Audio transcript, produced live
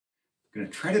I'm going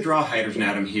to try to draw a hydrogen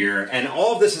atom here. And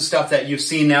all of this is stuff that you've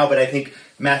seen now, but I think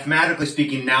mathematically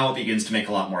speaking, now it begins to make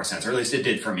a lot more sense, or at least it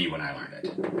did for me when I learned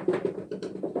it.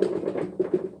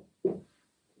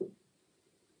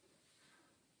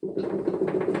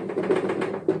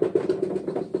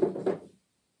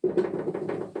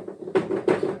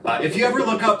 If you ever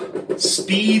look up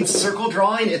speed circle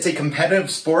drawing, it's a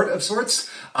competitive sport of sorts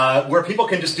where people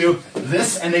can just do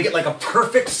this and they get like a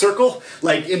perfect circle,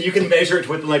 like, and you can measure it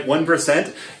with like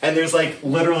 1%. And there's like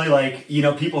literally like, you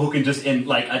know, people who can just in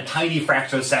like a tiny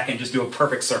fraction of a second just do a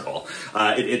perfect circle.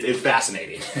 It's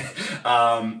fascinating.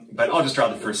 But I'll just draw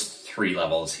the first 3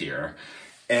 levels here.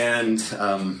 And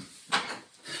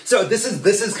so this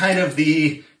is kind of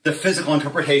the physical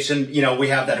interpretation. You know, we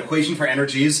have that equation for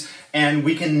energies, and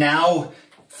we can now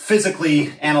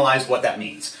physically analyze what that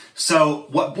means. So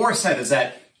what Bohr said is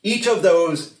that each of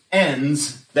those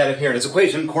ends that appear in his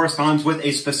equation corresponds with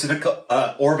a specific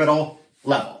orbital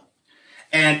level.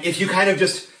 And if you kind of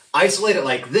just isolate it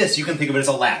like this, you can think of it as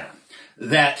a ladder.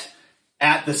 That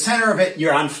at the center of it,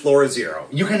 you're on floor 0.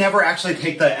 You can never actually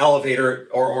take the elevator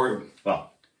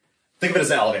well, think of it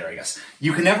as an elevator, I guess.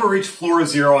 You can never reach floor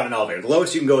 0 on an elevator. The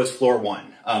lowest you can go is floor 1.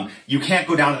 You can't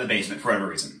go down to the basement for whatever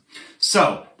reason.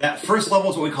 So that first level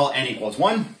is what we call n equals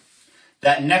 1.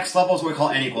 That next level is what we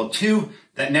call n equals 2.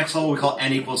 That next level we call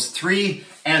n equals 3,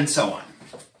 and so on.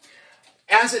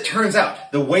 As it turns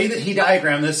out, the way that he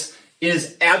diagrammed this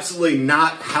is absolutely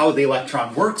not how the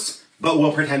electron works, but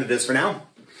we'll pretend it is for now.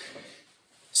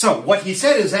 So what he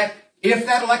said is that if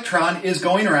that electron is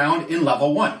going around in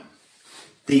level 1,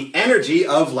 the energy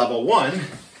of level 1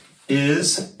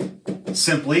 is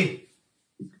simply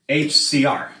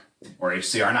HCr, or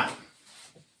HCr naught.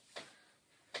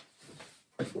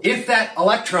 If that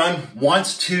electron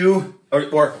wants to,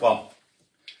 well,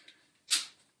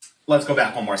 let's go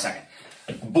back one more second.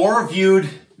 Bohr viewed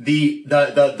the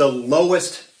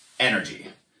lowest energy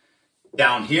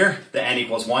down here, the n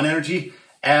equals 1 energy,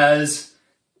 as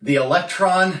the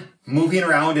electron moving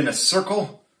around in a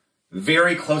circle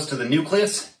very close to the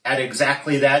nucleus at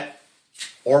exactly that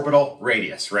orbital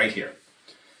radius right here.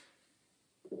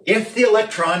 If the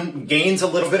electron gains a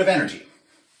little bit of energy,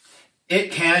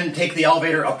 it can take the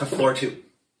elevator up to floor 2.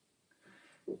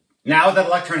 Now that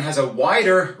electron has a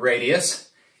wider radius,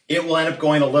 it will end up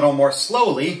going a little more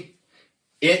slowly.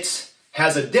 It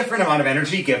has a different amount of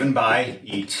energy given by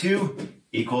E2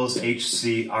 equals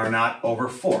HCr naught over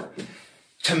 4.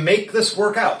 To make this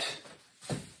work out,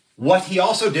 what he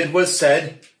also did was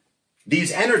said,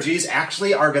 these energies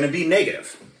actually are going to be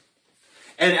negative.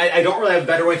 And I don't really have a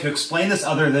better way to explain this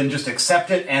other than just accept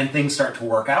it and things start to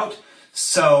work out.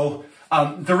 So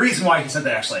the reason why he said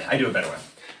that, actually, I do a better way.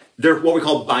 They're what we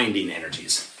call binding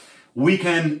energies. We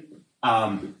can,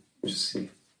 just see,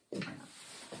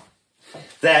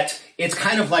 that it's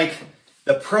kind of like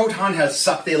the proton has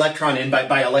sucked the electron in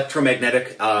by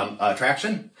electromagnetic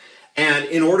attraction. And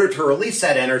in order to release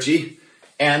that energy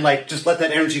and like just let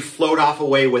that energy float off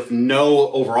away with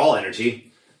no overall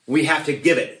energy, we have to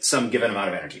give it some given amount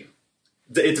of energy.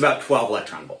 It's about 12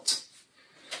 electron volts.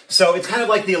 So it's kind of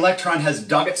like the electron has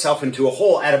dug itself into a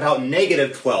hole at about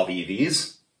negative 12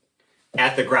 EVs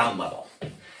at the ground level.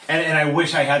 And I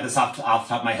wish I had this off the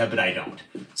top of my head, but I don't.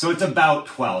 So it's about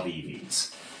 12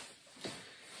 EVs.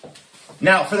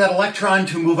 Now, for that electron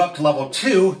to move up to level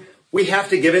 2, we have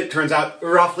to give it, turns out,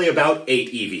 roughly about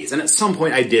 8 EVs. And at some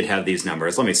point I did have these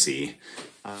numbers. Let me see.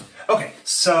 Okay,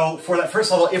 so for that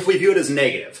first level, if we view it as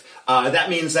negative, that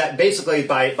means that basically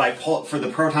for the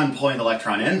proton pulling the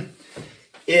electron in,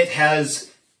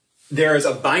 there is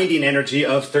a binding energy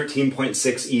of 13.6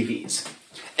 EVs.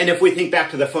 And if we think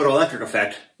back to the photoelectric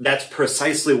effect, that's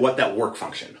precisely what that work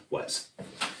function was.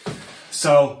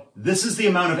 So this is the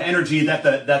amount of energy that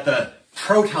the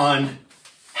proton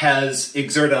has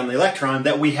exerted on the electron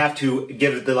that we have to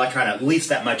give the electron at least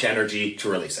that much energy to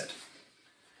release it.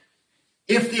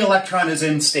 If the electron is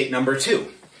in state number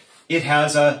 2, it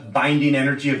has a binding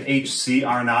energy of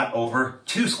HCr naught over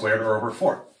 2 squared or over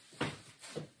 4,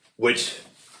 which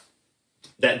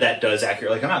that does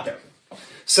accurately come out there.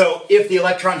 So if the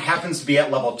electron happens to be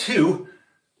at level 2,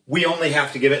 we only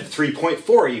have to give it 3.4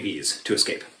 EVs to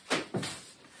escape.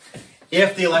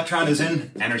 If the electron is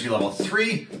in energy level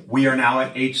 3, we are now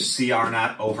at HCr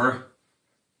naught over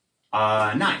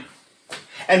 9.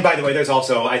 And by the way, there's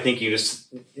also, I think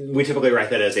we typically write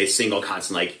that as a single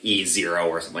constant, like E0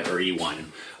 or something, or E1.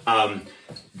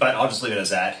 But I'll just leave it as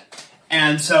that.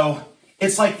 And so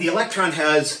it's like the electron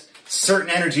has certain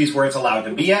energies where it's allowed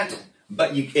to be at,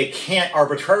 but it can't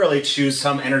arbitrarily choose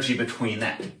some energy between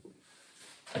that.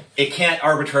 It can't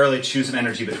arbitrarily choose an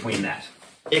energy between that.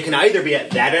 it can either be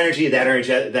at that energy, that energy,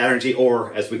 that energy,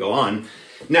 or as we go on.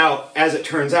 Now, as it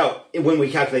turns out, when we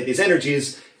calculate these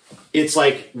energies, it's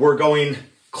like we're going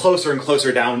closer and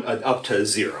closer down up to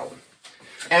 0.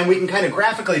 And we can kind of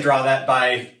graphically draw that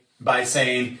by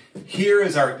saying, here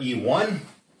is our E1,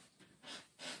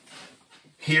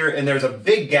 here, and there's a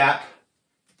big gap.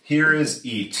 Here is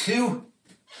E2,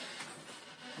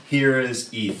 here is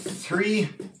E3,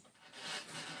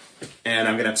 and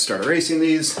I'm going to have to start erasing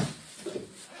these.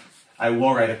 I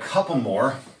will write a couple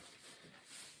more.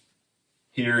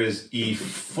 Here is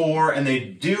E4, and they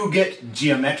do get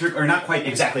geometric, or not quite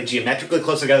exactly geometrically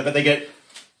close together, but they get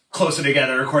closer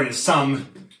together according to some,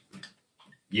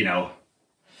 you know,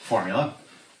 formula,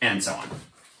 and so on.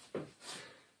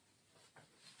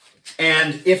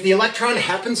 And if the electron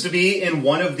happens to be in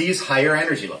one of these higher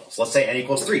energy levels, let's say n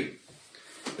equals 3,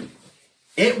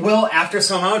 it will, after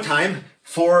some amount of time,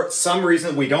 for some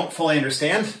reason we don't fully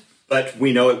understand, but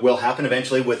we know it will happen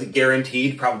eventually with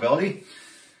guaranteed probability,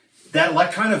 that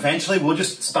electron eventually will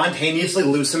just spontaneously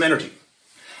lose some energy.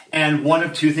 And one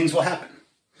of two things will happen.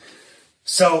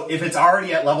 So if it's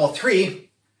already at level 3,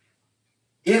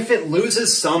 if it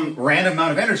loses some random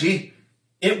amount of energy,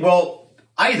 it will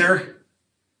either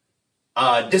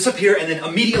disappear and then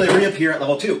immediately reappear at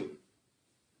level 2.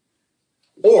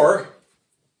 Or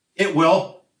it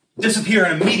will disappear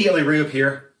and immediately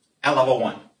reappear at level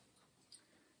 1.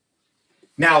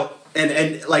 Now,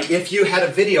 and like if you had a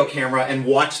video camera and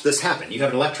watched this happen, you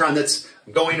have an electron that's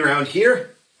going around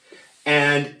here,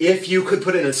 and if you could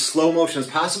put it in as slow motion as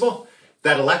possible,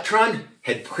 that electron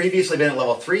had previously been at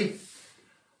level 3.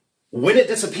 When it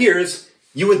disappears,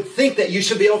 you would think that you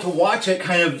should be able to watch it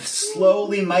kind of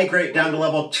slowly migrate down to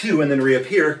level 2 and then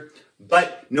reappear,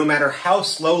 but no matter how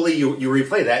slowly you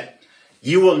replay that,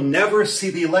 you will never see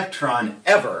the electron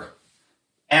ever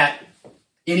at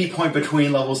any point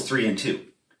between levels 3 and 2.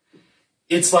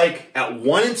 It's like at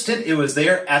one instant it was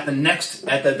there, at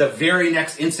the very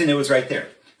next instant it was right there.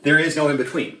 There is no in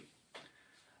between.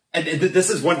 And this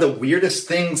is one of the weirdest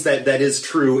things that is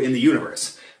true in the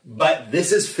universe. But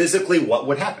this is physically what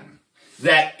would happen.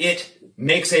 That it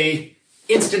makes a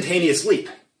instantaneous leap.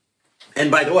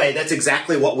 And by the way, that's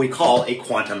exactly what we call a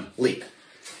quantum leap.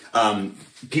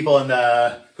 People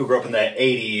who grew up in the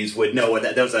 80s would know what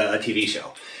that was a TV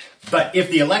show. But if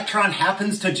the electron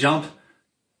happens to jump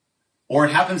or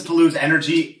it happens to lose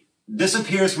energy,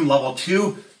 disappears from level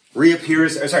 2,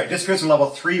 disappears from level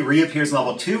 3, reappears in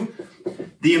level 2,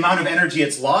 the amount of energy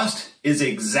it's lost is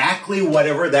exactly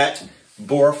whatever that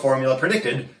Bohr formula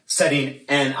predicted, setting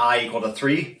Ni equal to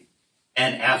 3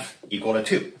 and F equal to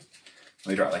 2. Let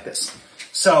me draw it like this.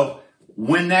 So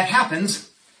when that happens,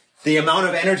 the amount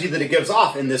of energy that it gives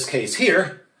off, in this case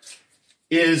here,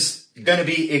 is going to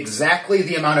be exactly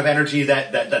the amount of energy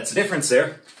that's the difference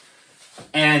there.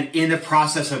 And in the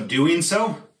process of doing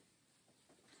so,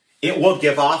 it will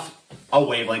give off a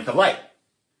wavelength of light.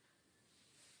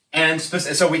 And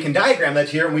so we can diagram that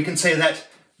here, and we can say that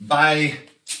by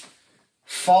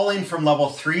falling from level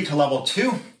 3 to level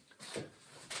 2,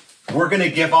 we're going to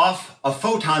give off a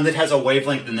photon that has a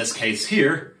wavelength, in this case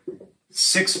here,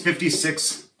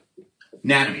 656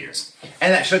 nanometers.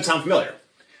 And that should sound familiar.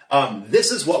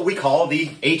 This is what we call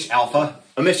the H-alpha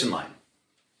emission line.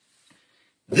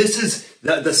 This is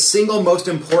the single most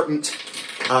important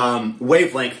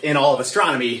wavelength in all of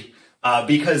astronomy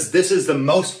because this is the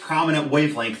most prominent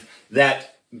wavelength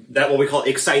that what we call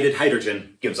excited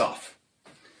hydrogen gives off.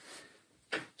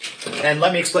 And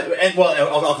let me explain, and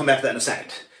well, I'll come back to that in a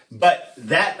second. But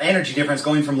that energy difference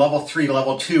going from level 3 to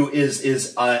level 2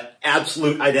 is an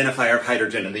absolute identifier of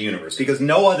hydrogen in the universe because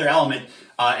no other element,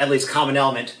 at least common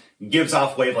element, gives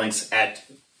off wavelengths at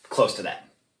close to that.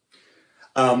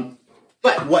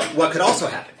 But what could also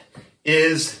happen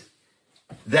is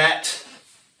that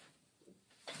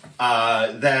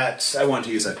I want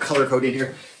to use a color coding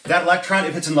here. That electron,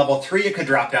 if it's in level 3, it could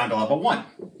drop down to level 1.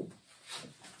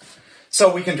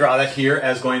 So we can draw that here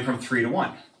as going from 3 to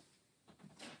 1.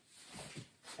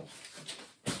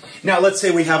 Now let's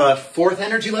say we have a fourth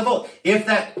energy level. If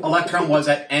that electron was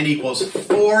at n equals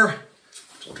 4,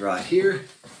 we'll draw it here.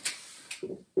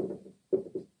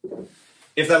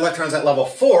 If that electron's at level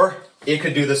 4, it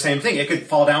could do the same thing. It could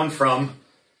fall down from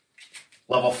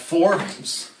level 4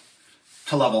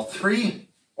 to level 3,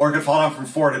 or it could fall down from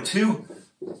 4 to 2,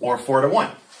 or 4 to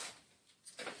 1.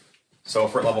 So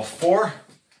if we're at level 4,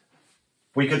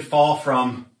 we could fall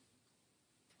from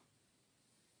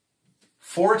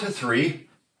 4 to 3,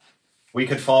 we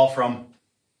could fall from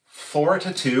 4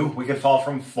 to 2, we could fall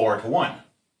from 4 to 1.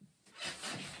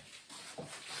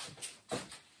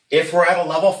 If we're at a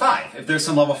level 5, if there's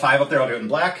some level 5 up there, I'll do it in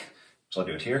black, so I'll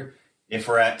do it here. If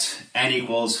we're at n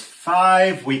equals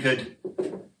 5, we could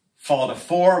fall to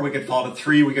 4, we could fall to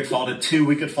 3, we could fall to 2,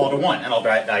 we could fall to 1. And I'll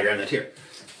diagram that here.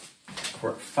 If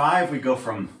we're at 5, we go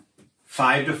from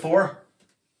 5 to 4,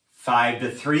 5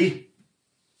 to 3,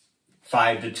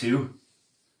 5 to 2,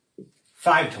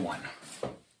 5 to 1.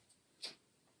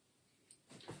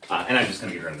 And I'm just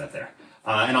going to get rid of that there.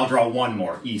 And I'll draw one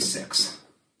more, E6.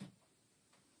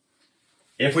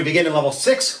 If we begin at level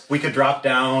 6, we could drop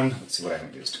down, let's see what I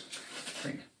haven't used.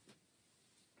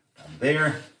 Down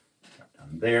there, drop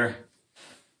down there,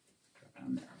 drop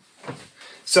down there.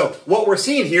 So what we're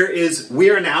seeing here is we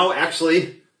are now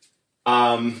actually,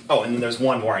 oh, and then there's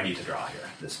one more I need to draw here,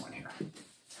 this one here.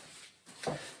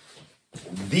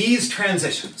 These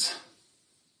transitions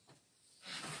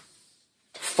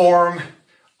form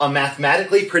a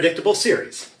mathematically predictable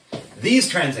series. These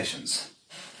transitions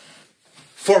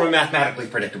form a mathematically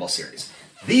predictable series.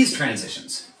 These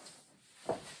transitions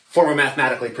form a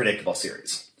mathematically predictable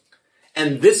series.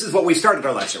 And this is what we started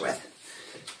our lecture with.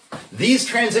 These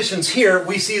transitions here,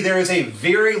 we see there is a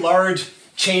very large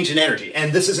change in energy,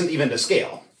 and this isn't even to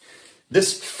scale.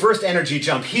 This first energy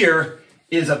jump here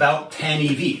is about 10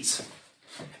 EVs.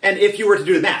 And if you were to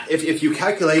do the math, if you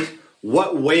calculate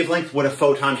what wavelength would a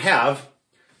photon have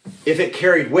if it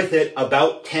carried with it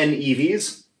about 10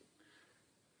 EVs,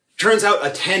 turns out a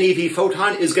 10 EV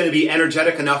photon is going to be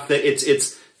energetic enough that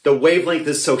the wavelength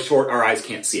is so short our eyes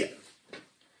can't see it.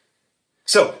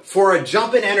 So for a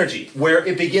jump in energy where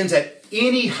it begins at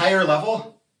any higher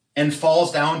level and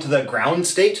falls down to the ground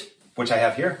state, which I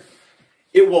have here,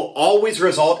 it will always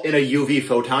result in a UV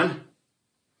photon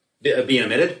being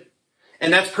emitted.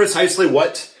 And that's precisely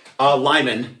what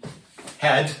Lyman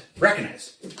had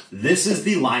recognized. This is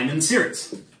the Lyman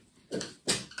series.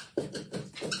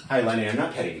 Hi, Lenny, I'm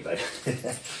not petting you, bud.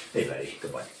 Hey, buddy,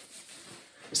 good boy.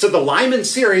 So the Lyman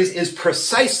series is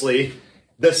precisely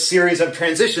the series of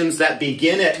transitions that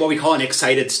begin at what we call an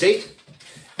excited state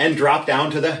and drop down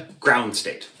to the ground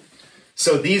state.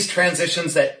 So these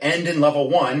transitions that end in level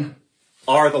 1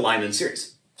 are the Lyman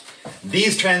series.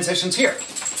 These transitions here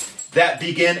that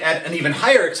begin at an even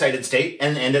higher excited state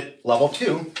and end at level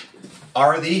 2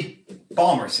 are the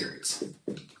Balmer series.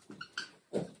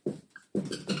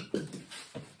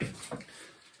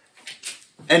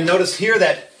 And notice here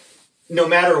that no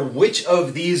matter which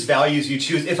of these values you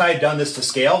choose, if I had done this to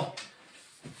scale,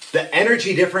 the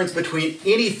energy difference between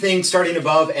anything starting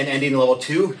above and ending level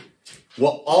 2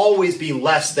 will always be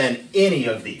less than any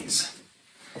of these.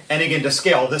 And again, to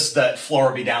scale, the floor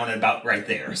will be down at about right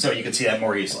there, so you can see that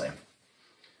more easily.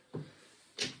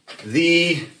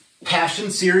 The Paschen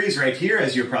series right here,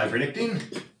 as you're probably predicting.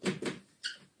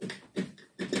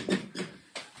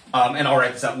 And I'll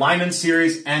write this out. Lyman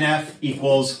series, NF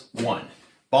equals 1.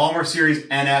 Balmer series,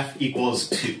 NF equals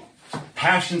 2.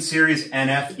 Paschen series,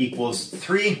 NF equals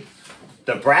 3.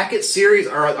 The bracket series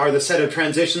are the set of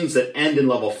transitions that end in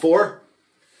level 4.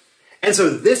 And so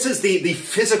this is the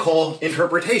physical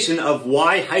interpretation of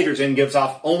why hydrogen gives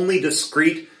off only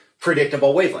discrete,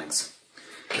 predictable wavelengths.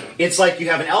 It's like you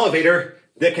have an elevator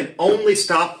that can only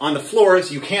stop on the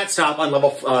floors. You can't stop on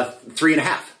level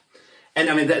 3.5. And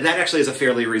I mean, that actually is a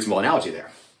fairly reasonable analogy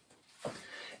there.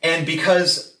 And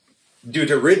because due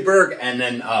to Rydberg and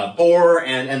then Bohr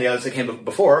and the others that came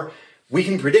before, we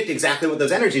can predict exactly what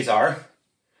those energies are.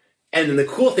 And then the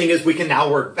cool thing is we can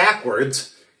now work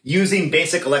backwards using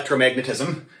basic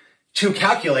electromagnetism to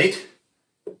calculate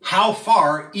how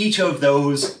far each of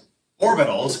those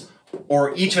orbitals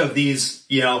or each of these,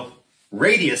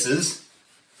 radiuses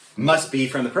must be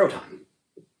from the proton.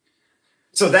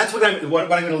 So that's what I'm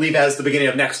going to leave as the beginning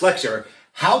of next lecture.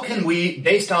 How can we,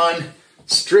 based on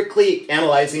strictly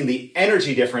analyzing the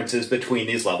energy differences between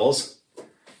these levels,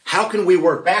 how can we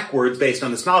work backwards based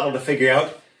on this model to figure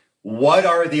out what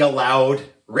are the allowed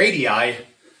radii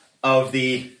of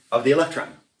the electron?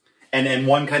 And then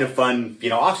one kind of fun,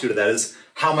 offshoot of that is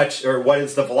how much, or what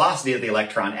is the velocity of the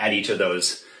electron at each of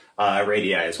those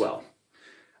radii as well.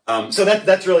 So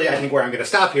that's really, I think, where I'm going to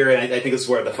stop here, and I think this is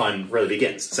where the fun really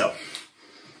begins. So